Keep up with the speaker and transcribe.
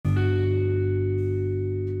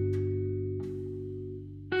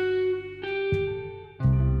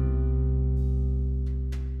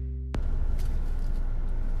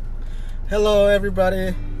Hello,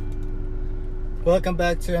 everybody. Welcome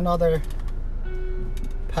back to another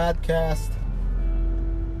podcast.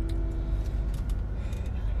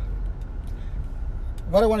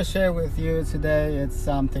 What I want to share with you today is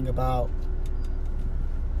something about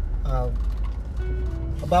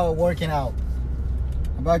working out,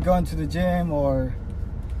 about going to the gym or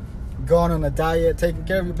going on a diet, taking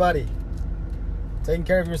care of your body, taking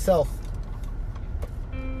care of yourself.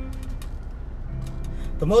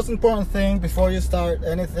 The most important thing before you start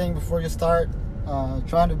anything,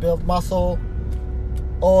 trying to build muscle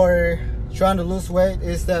or trying to lose weight,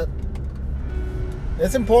 is that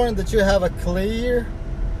it's important that you have a clear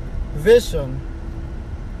vision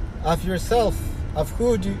of yourself, of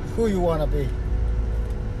who you want to be,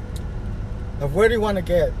 of where do you want to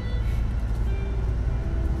get.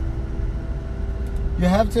 You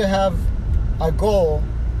have to have a goal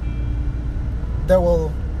that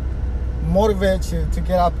will motivate you to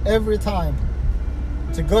get up every time,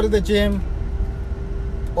 to go to the gym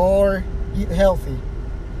or eat healthy.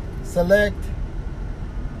 Select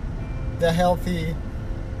the healthy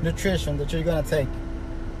nutrition that you're going to take.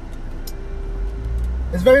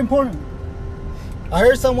 It's very important. I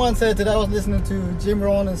heard someone say today, I was listening to Jim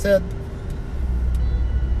Rohn, and said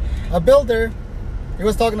a builder, he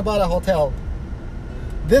was talking about a hotel.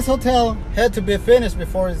 This hotel had to be finished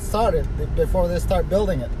before they start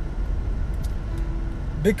building it.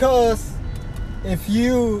 Because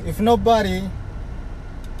if nobody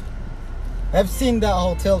have seen that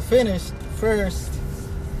hotel finished first,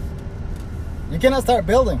 you cannot start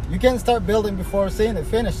building. You can't start building before seeing it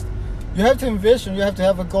finished. You have to envision, you have to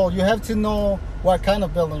have a goal, you have to know what kind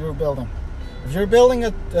of building you're building. If you're building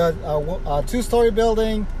a 2-story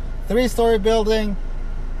building, 3-story building,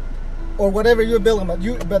 or whatever you're building,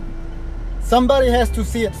 but somebody has to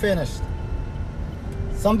see it finished.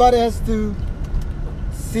 Somebody has to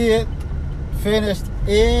see it finished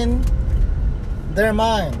in their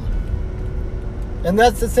mind. And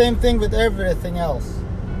that's the same thing with everything else.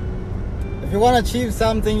 If you want to achieve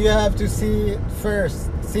something, you have to see it first.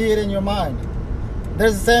 See it in your mind.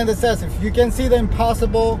 There's a saying that says, if you can see the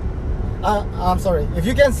impossible, if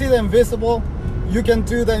you can see the invisible, you can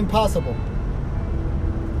do the impossible.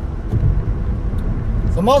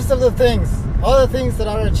 So most of the things, all the things that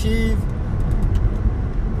are achieved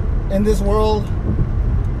in this world,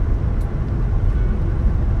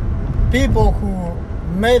 people who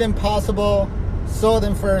made impossible saw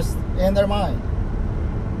them first in their mind.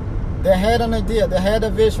 They had an idea, they had a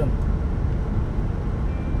vision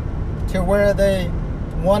to where they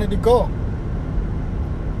wanted to go.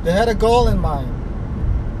 They had a goal in mind.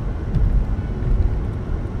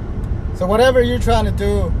 So whatever you're trying to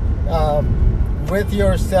do with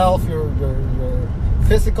yourself, your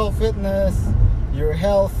physical fitness, your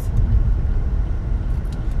health,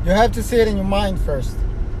 you have to see it in your mind first.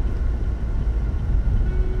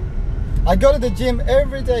 I go to the gym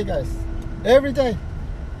every day, guys. Every day.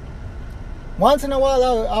 Once in a while,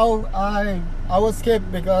 I will skip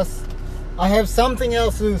because I have something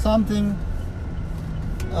else to do, something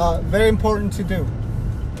very important to do.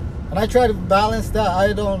 And I try to balance that.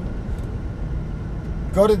 I don't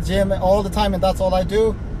go to the gym all the time and that's all I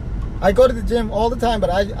do. I go to the gym all the time,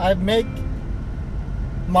 but I make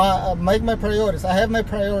my priorities. I have my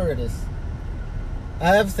priorities.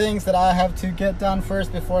 I have things that I have to get done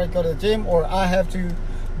first before I go to the gym, or I have to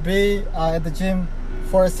be at the gym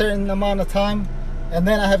for a certain amount of time, and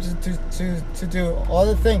then I have to do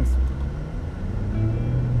other things.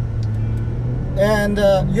 And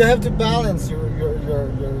you have to balance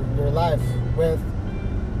your life with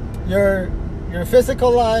your physical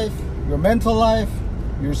life, your mental life,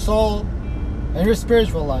 your soul, and your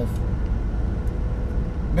spiritual life.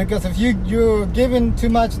 Because if you're giving too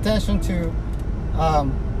much attention to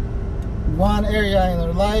one area in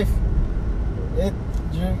your life,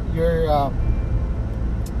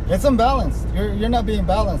 it's unbalanced. You're not being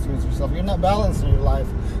balanced with yourself. You're not balanced in your life.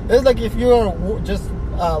 It's like if you are just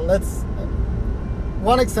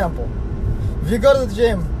one example. If you go to the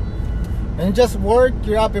gym and you just work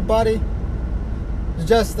your upper body, you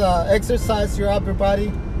just exercise your upper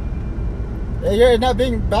body, you're not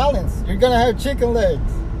being balanced. You're gonna have chicken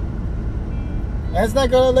legs, and it's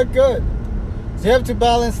not gonna look good. So you have to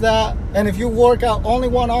balance that. And if you work out only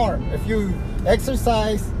one arm, if you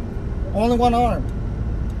exercise only one arm,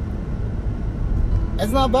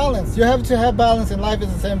 it's not balanced. You have to have balance in life.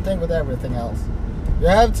 Is the same thing with everything else. You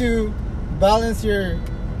have to balance your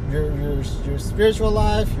spiritual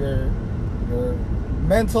life, your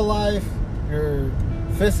mental life, your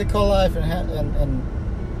physical life, and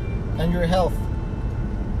your health.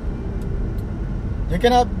 You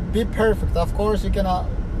cannot be perfect. Of course, you cannot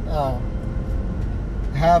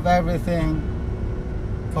have everything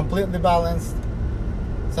completely balanced.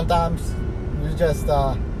 Sometimes you just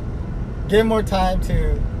give more time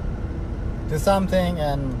to something,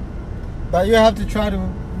 but you have to try to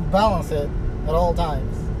balance it at all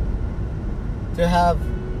times to have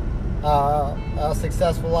a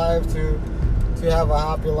successful life, to have a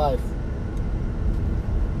happy life.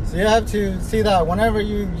 So you have to see that whenever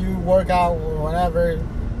you work out, whenever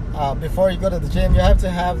before you go to the gym, you have to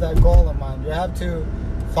have that goal in mind. You have to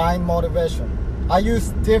find motivation. I use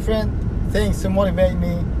different things to motivate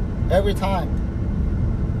me every time.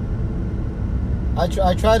 I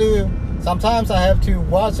try to, sometimes I have to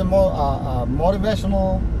watch a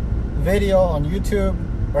motivational video on YouTube,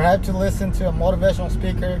 or I have to listen to a motivational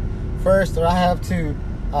speaker first, or I have to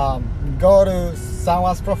go to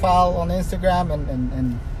someone's profile on Instagram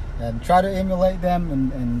and try to emulate them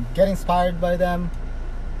and get inspired by them,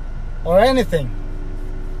 or anything.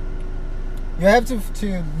 You have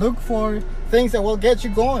to look for things that will get you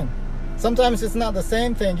going. Sometimes it's not the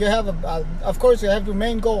same thing. You have of course you have your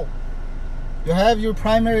main goal. You have your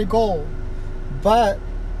primary goal, but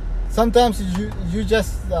sometimes you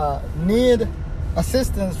just need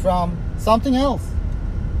assistance from something else.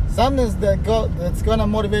 Something that's gonna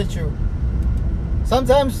motivate you.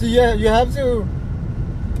 Sometimes you have to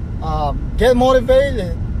get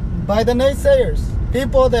motivated by the naysayers,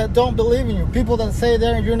 people that don't believe in you, people that say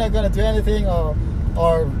you're not gonna do anything, or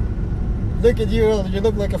look at you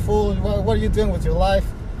look like a fool. What are you doing with your life?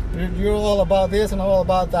 You're all about this and all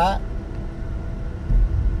about that.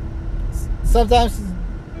 Sometimes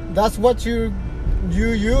that's what you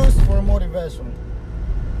use for motivation.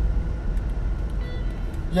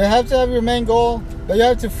 You have to have your main goal, but you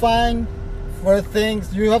have to find for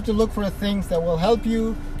things. You have to look for things that will help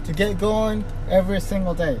you to get going every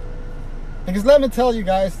single day. Because let me tell you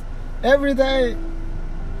guys, every day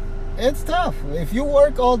it's tough. If you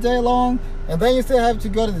work all day long and then you still have to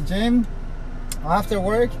go to the gym after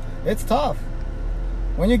work, it's tough.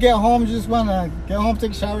 When you get home, you just want to get home,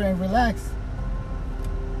 take a shower, and relax.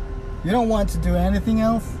 You don't want to do anything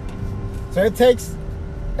else. So it takes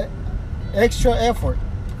extra effort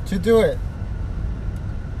to do it.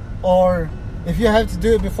 Or if you have to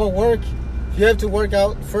do it before work, if you have to work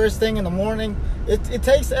out first thing in the morning, it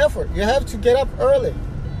takes effort. You have to get up early.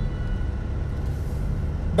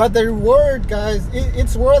 But the reward, guys,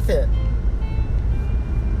 it's worth it.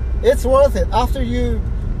 It's worth it. After you've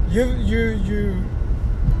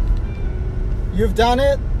done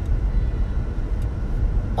it,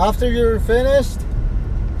 after you're finished,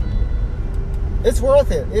 it's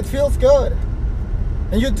worth it. It feels good.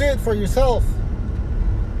 And you do it for yourself.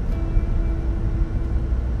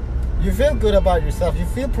 You feel good about yourself. You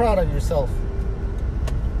feel proud of yourself.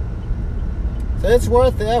 So it's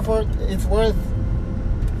worth the effort. It's worth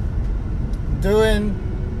doing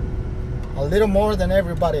a little more than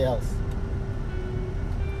everybody else.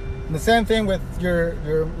 And the same thing with your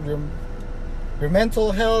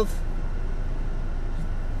mental health.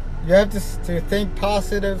 You have to think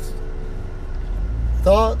positive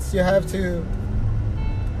thoughts. You have to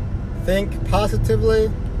think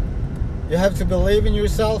positively. You have to believe in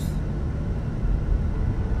yourself.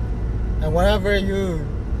 And whenever you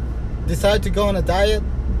decide to go on a diet,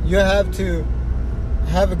 you have to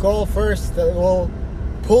have a goal first that will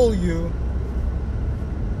pull you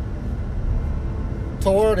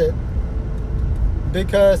toward it.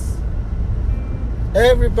 Because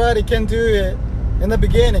everybody can do it in the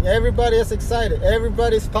beginning. Everybody is excited.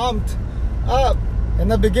 Everybody's pumped up in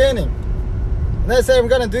the beginning. And they say, I'm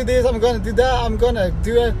going to do this, I'm going to do that, I'm going to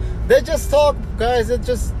do it. They just talk, guys.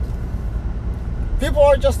 People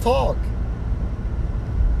are just talk.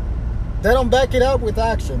 They don't back it up with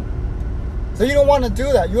action. So you don't want to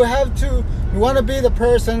do that. You want to be the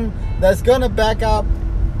person that's going to back up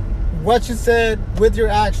what you said with your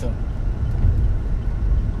action.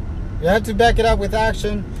 You have to back it up with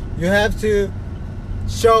action. You have to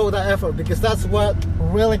show the effort, because that's what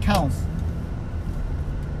really counts.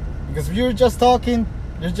 Because if you're just talking,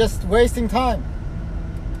 you're just wasting time.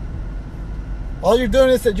 All you're doing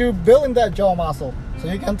is that you're building that jaw muscle so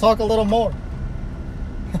you can talk a little more.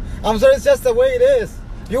 I'm sorry, it's just the way it is.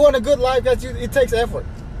 You want a good life, guys, it takes effort.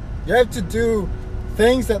 You have to do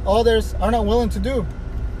things that others are not willing to do.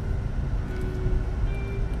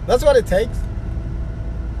 That's what it takes.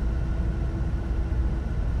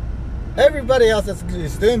 Everybody else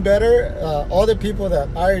is doing better. Other people that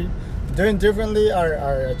are doing differently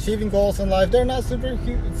are achieving goals in life. They're not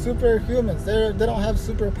superhumans. They don't have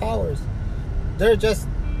superpowers. They're just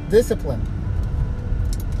disciplined.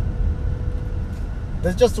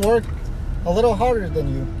 They just work a little harder than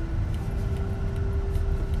you.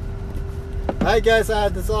 Alright guys,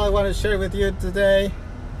 that's all I want to share with you today.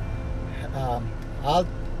 I'll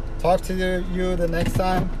talk to you the next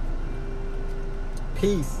time.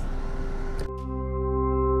 Peace.